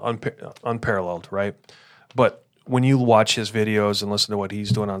unparalleled, right? But when you watch his videos and listen to what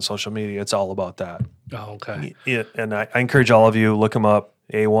he's doing on social media, it's all about that. Oh, okay. And I encourage all of you, look him up,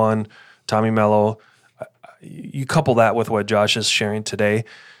 A1, Tommy Mello. You couple that with what Josh is sharing today.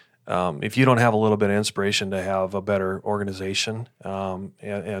 If you don't have a little bit of inspiration to have a better organization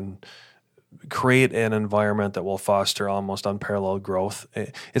and create an environment that will foster almost unparalleled growth,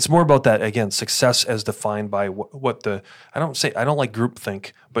 it's more about that, again, success as defined by I don't like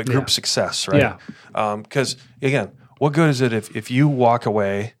groupthink, but group success, right? Yeah. Because, again, what good is it if you walk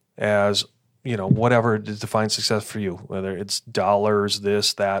away as, whatever defines success for you, whether it's dollars,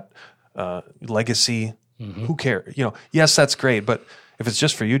 this, that, legacy, who cares? Yes, that's great, but if it's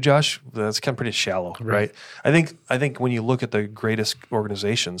just for you, Josh, that's kind of pretty shallow, right? I think when you look at the greatest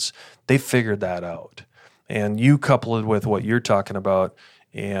organizations, they figured that out, and you couple it with what you're talking about,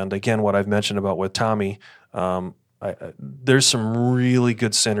 and again, what I've mentioned about with Tommy, there's some really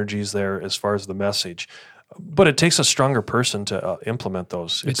good synergies there as far as the message, but it takes a stronger person to implement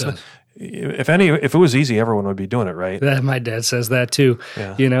those. It does. If it was easy, everyone would be doing it, right? My dad says that too.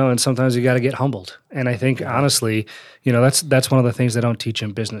 Yeah. And sometimes you got to get humbled. And I think honestly, that's one of the things they don't teach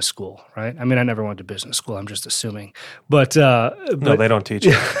in business school, right? I mean, I never went to business school. I'm just assuming, but no, they don't teach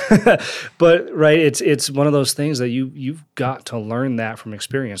it. But right, it's one of those things that you've got to learn that from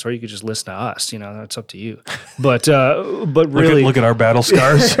experience, or you could just listen to us. That's up to you. But really, look at our battle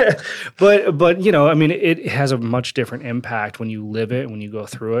scars. but I mean, it has a much different impact when you live it, when you go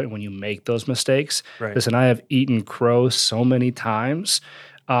through it, when you make those mistakes. Right. Listen, I have eaten crow so many times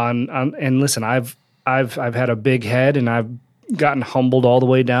and listen, I've had a big head and I've gotten humbled all the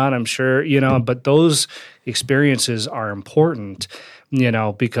way down, I'm sure, but those experiences are important,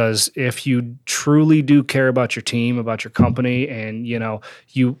 because if you truly do care about your team, about your company, and,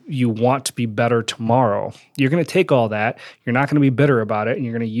 you want to be better tomorrow, you're going to take all that, you're not going to be bitter about it, and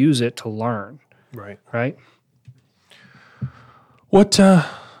you're going to use it to learn. Right. Right? What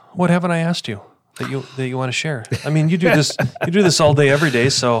haven't I asked you that you want to share? I mean, you do this all day, every day.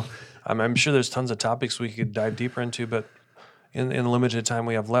 So I'm sure there's tons of topics we could dive deeper into. But in the limited time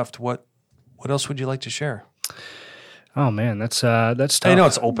we have left, what else would you like to share? Oh man, that's tough. I know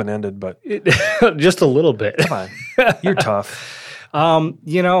it's open ended, but just a little bit. Come on, you're tough.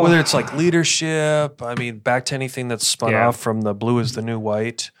 Whether it's like leadership, I mean, back to anything that's spun off from the blue is the new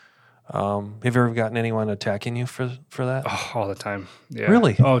white. Have you ever gotten anyone attacking you for that? Oh, all the time. Yeah.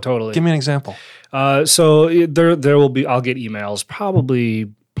 Really? Oh, totally. Give me an example. So there will be. I'll get emails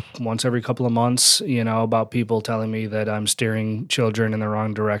probably once every couple of months, about people telling me that I'm steering children in the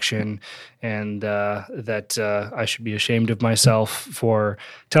wrong direction, and that I should be ashamed of myself for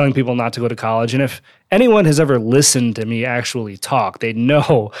telling people not to go to college. And if anyone has ever listened to me actually talk, they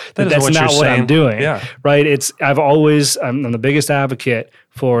know that that's not what I'm doing. Yeah. Right? I'm the biggest advocate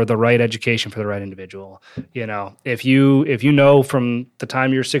for the right education for the right individual. If you know from the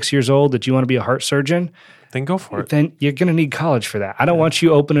time you're 6 years old that you want to be a heart surgeon, then go for it. Then you're going to need college for that. I don't want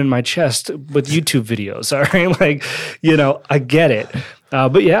you opening my chest with YouTube videos. All right. I get it.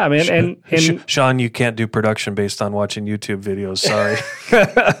 But yeah, man. And Sean, you can't do production based on watching YouTube videos. Sorry.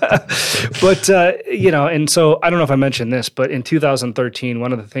 But, and so I don't know if I mentioned this, but in 2013,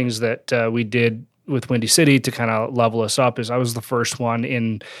 one of the things that we did Windy City to kind of level us up is I was the first one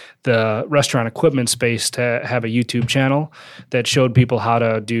in the restaurant equipment space to have a YouTube channel that showed people how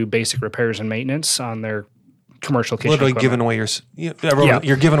to do basic repairs and maintenance on their commercial kitchen literally equipment. giving away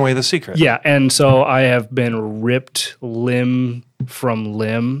you're giving away the secret. Yeah, and so I have been ripped limb from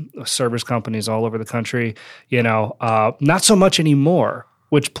limb, service companies all over the country, not so much anymore,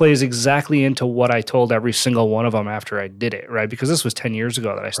 which plays exactly into what I told every single one of them after I did it, right? Because this was 10 years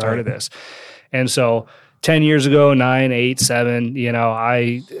ago that I started this. And so 10 years ago, 9, 8, 7,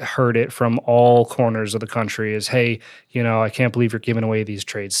 I heard it from all corners of the country is, hey, I can't believe you're giving away these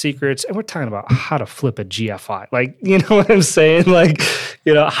trade secrets. And we're talking about how to flip a GFI. Like, you know what I'm saying? Like,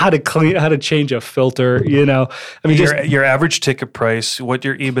 how to change a filter, I mean, your average ticket price, what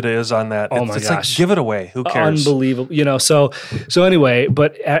your EBITDA is on that. Oh my it's gosh. like, give it away. Who cares? Unbelievable. So anyway,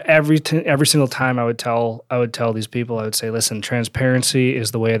 but every single time I would tell these people, I would say, listen, transparency is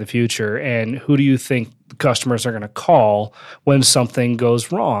the way of the future. And who do you think customers are going to call when something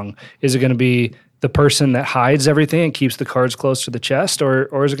goes wrong? Is it going to be the person that hides everything and keeps the cards close to the chest,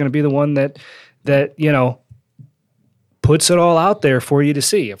 or is it going to be the one that puts it all out there for you to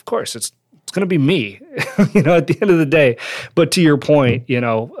see? Of course, it's going to be me, at the end of the day. But to your point,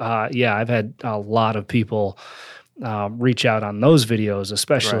 I've had a lot of people reach out on those videos,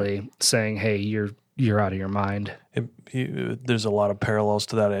 especially saying, "Hey, you're out of your mind." There's a lot of parallels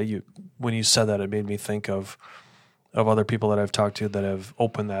to that. When you said that, it made me think of other people that I've talked to that have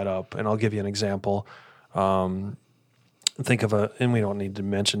opened that up. And I'll give you an example. Think of and we don't need to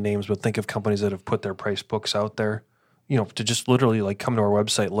mention names, but think of companies that have put their price books out there, to just literally like come to our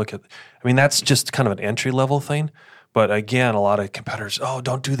website, look at, that's just kind of an entry level thing. But again, a lot of competitors,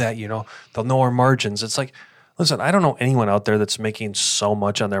 don't do that. They'll know our margins. It's like, listen, I don't know anyone out there that's making so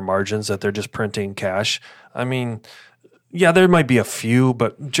much on their margins that they're just printing cash. Yeah, there might be a few,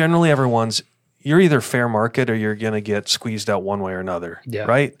 but generally you're either fair market or you're going to get squeezed out one way or another,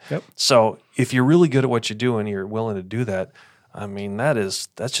 right? Yep. So if you're really good at what you do and you're willing to do that, that's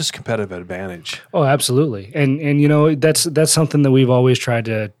just competitive advantage. Oh, absolutely. And that's something that we've always tried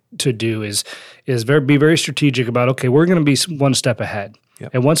to do is be very strategic about, okay, we're going to be one step ahead.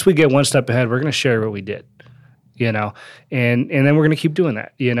 Yep. And once we get one step ahead, we're going to share what we did. And then we're going to keep doing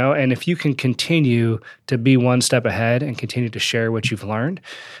that, and if you can continue to be one step ahead and continue to share what you've learned,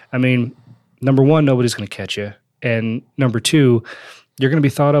 number one, nobody's going to catch you. And number two, you're going to be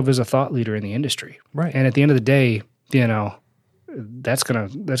thought of as a thought leader in the industry. Right. And at the end of the day, that's going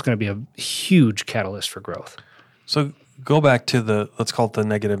to be a huge catalyst for growth. So go back to let's call it the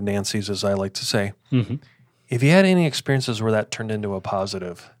negative Nancy's, as I like to say. Mm-hmm. If you had any experiences where that turned into a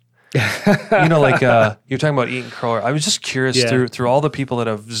positive, you're talking about eating crow. I was just curious through all the people that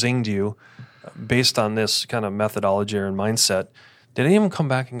have zinged you based on this kind of methodology or mindset, did any of them come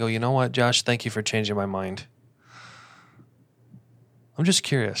back and go, you know what, Josh, thank you for changing my mind? I'm just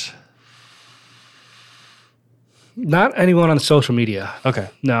curious. Not anyone on social media. Okay.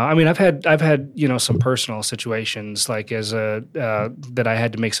 No, I've had some personal situations like that I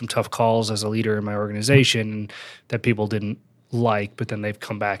had to make some tough calls as a leader in my organization that people didn't like, but then they've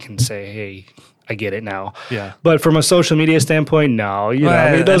come back and say, hey, I get it now. Yeah. But from a social media standpoint, no.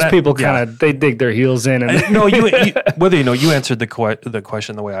 Those people they dig their heels in. And no, you answered the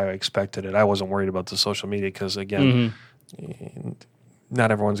question the way I expected it. I wasn't worried about the social media because, again,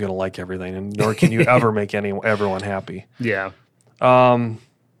 not everyone's going to like everything, and nor can you ever make everyone happy. Yeah.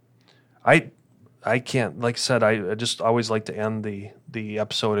 I can't, like I said, I just always like to end the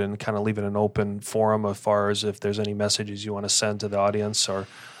episode and kind of leave it an open forum as far as if there's any messages you want to send to the audience, or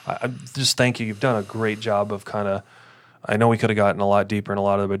I just thank you. You've done a great job of I know we could have gotten a lot deeper in a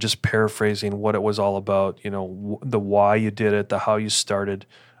lot of it, but just paraphrasing what it was all about, the why you did it, the how you started.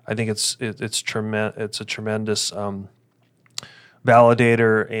 I think it's a tremendous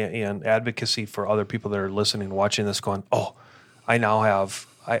validator and advocacy for other people that are listening and watching this going,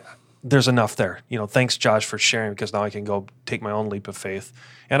 there's enough there. Thanks, Josh, for sharing, because now I can go take my own leap of faith.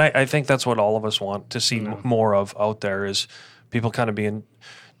 And I think that's what all of us want to see more of out there is people kind of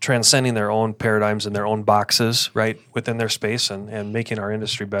transcending their own paradigms and their own boxes, right, within their space and making our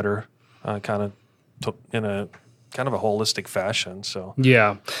industry better in a kind of a holistic fashion. So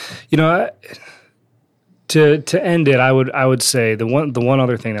yeah, to end it, I would say the one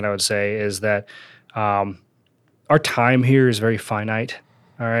other thing that I would say is that our time here is very finite.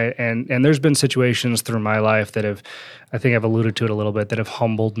 All right. And there's been situations through my life that I think I've alluded to it a little bit, that have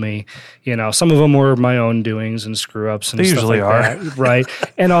humbled me. Some of them were my own doings and screw ups and they stuff usually like are. that, right?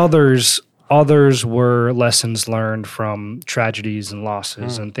 And others were lessons learned from tragedies and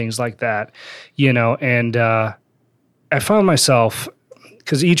losses and things like that, and I found myself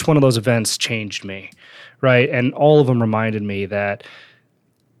because each one of those events changed me, right? And all of them reminded me that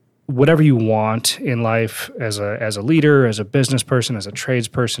whatever you want in life as a leader, as a business person, as a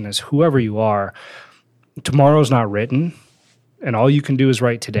tradesperson, as whoever you are, tomorrow's not written, and all you can do is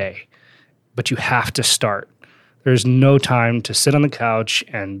write today. But you have to start. There's no time to sit on the couch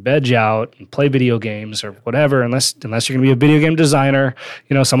and veg out and play video games or whatever, unless you're going to be a video game designer.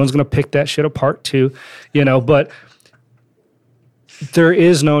 Someone's going to pick that shit apart too, but there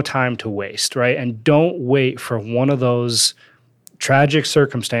is no time to waste, right? And don't wait for one of those tragic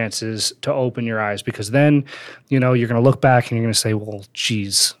circumstances to open your eyes, because then, you're going to look back and you're going to say, well,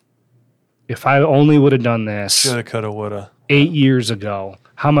 geez, if I only would have done this shoulda, coulda, woulda 8 years ago,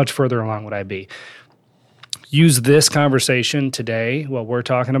 how much further along would I be? Use this conversation today, what we're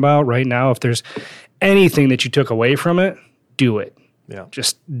talking about right now. If there's anything that you took away from it, do it. Yeah.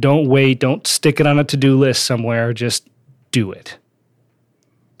 Just don't wait. Don't stick it on a to-do list somewhere. Just do it.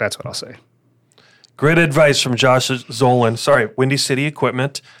 That's what I'll say. Great advice from Josh Zolin. Windy City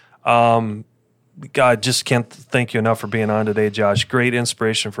Equipment. God, just can't thank you enough for being on today, Josh. Great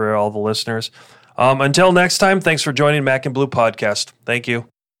inspiration for all the listeners. Until next time, thanks for joining Mac and Blue Podcast. Thank you.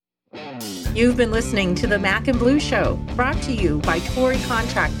 You've been listening to the Mac and Blue Show, brought to you by Torrey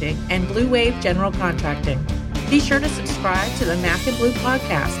Contracting and Blue Wave General Contracting. Be sure to subscribe to the Mac and Blue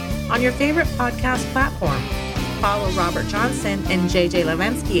Podcast on your favorite podcast platform. Follow Robert Johnson and JJ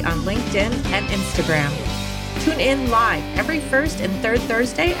Levensky on LinkedIn and Instagram. Tune in live every first and third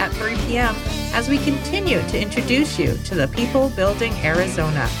Thursday at 3 p.m. as we continue to introduce you to the people building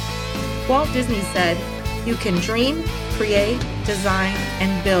Arizona. Walt Disney said, "You can dream, create, design,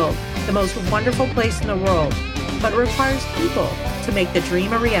 and build the most wonderful place in the world, but it requires people to make the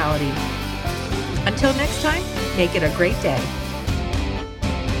dream a reality." Until next time, make it a great day.